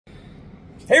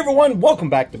Hey everyone, welcome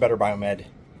back to Better Biomed.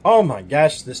 Oh my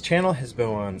gosh, this channel has been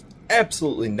on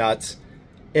absolutely nuts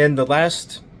in the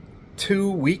last 2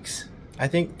 weeks, I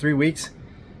think 3 weeks.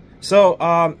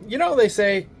 So, you know, they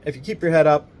say if you keep your head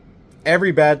up,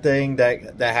 every bad thing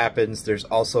that happens, there's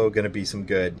also going to be some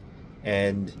good.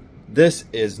 And this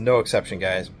is no exception,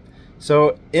 guys.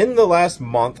 So, in the last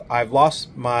month, I've lost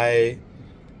my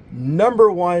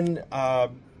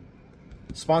 #1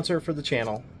 sponsor for the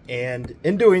channel. And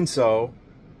in doing so,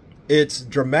 it's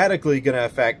dramatically going to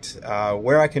affect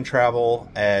where I can travel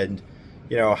and,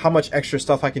 you know, how much extra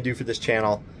stuff I can do for this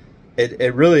channel.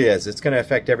 It really is. It's going to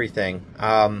affect everything.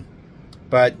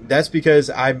 But that's because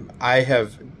I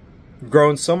have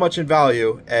grown so much in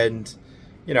value, and,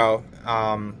 you know,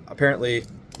 apparently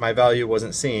my value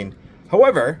wasn't seen.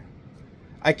 However,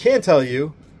 I can tell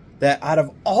you that out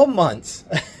of all months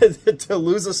to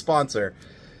lose a sponsor,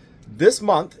 this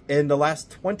month, in the last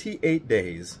 28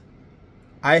 days,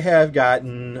 I have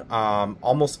gotten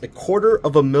almost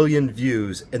 250,000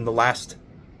 views in the last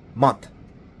month.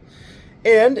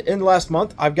 And in the last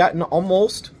month, I've gotten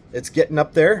almost, it's getting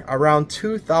up there, around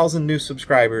 2,000 new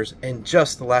subscribers in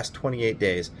just the last 28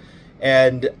 days.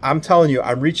 And I'm telling you,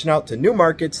 I'm reaching out to new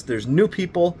markets. There's new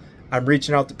people. I'm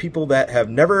reaching out to people that have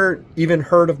never even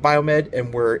heard of biomed,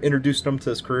 and we're introducing them to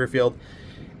this career field.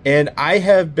 And I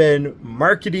have been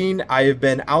marketing. I have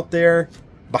been out there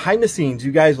behind the scenes.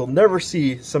 You guys will never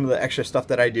see some of the extra stuff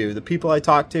that I do. The people I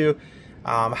talk to,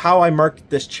 how I market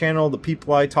this channel, the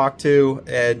people I talk to,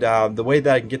 and the way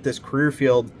that I can get this career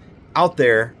field out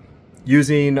there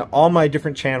using all my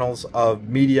different channels of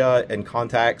media and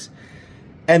contacts.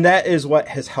 And that is what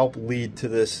has helped lead to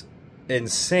this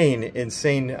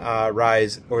insane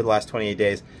rise over the last 28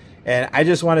 days. And I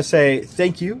just want to say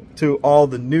thank you to all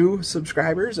the new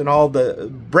subscribers and all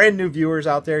the brand new viewers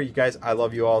out there. You guys, I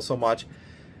love you all so much.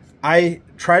 I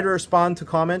try to respond to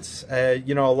comments,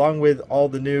 you know, along with all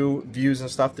the new views and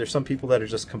stuff. There's some people that are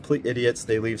just complete idiots.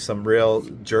 They leave some real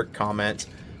jerk comments.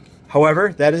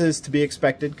 However, that is to be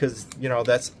expected because, you know,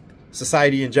 that's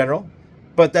society in general.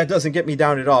 But that doesn't get me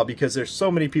down at all, because there's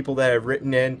so many people that have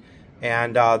written in,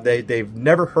 and they've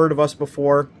never heard of us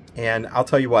before. And I'll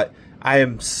tell you what, I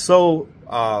am so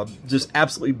just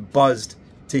absolutely buzzed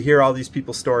to hear all these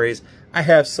people's stories. I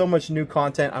have so much new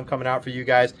content I'm coming out for you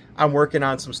guys. I'm working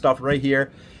on some stuff right here.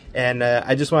 And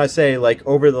I just want to say, like,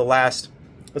 over the last,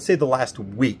 let's say the last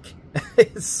week,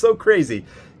 it's so crazy.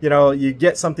 You know, you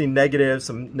get something negative,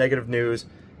 some negative news,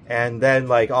 and then,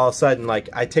 like, all of a sudden, like,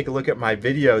 I take a look at my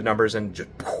video numbers and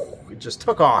it just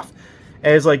took off.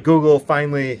 And it's like Google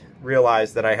finally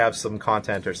realized that I have some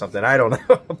content or something. I don't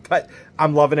know, but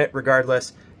I'm loving it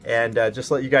regardless. And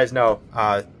just let you guys know,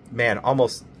 man,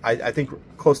 almost, I think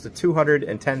close to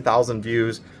 210,000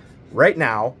 views right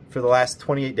now for the last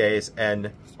 28 days,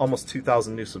 and almost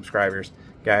 2,000 new subscribers.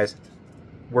 Guys,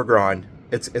 we're growing.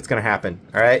 It's going to happen,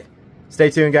 all right? Stay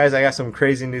tuned, guys. I got some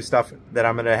crazy new stuff that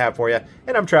I'm going to have for you.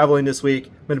 And I'm traveling this week.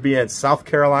 I'm going to be in South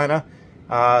Carolina.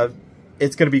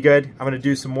 It's going to be good. I'm going to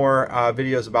do some more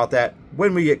videos about that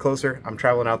when we get closer. I'm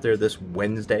traveling out there this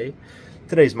Wednesday.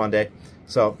 Today's Monday.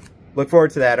 So look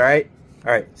forward to that, all right?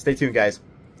 All right, stay tuned, guys.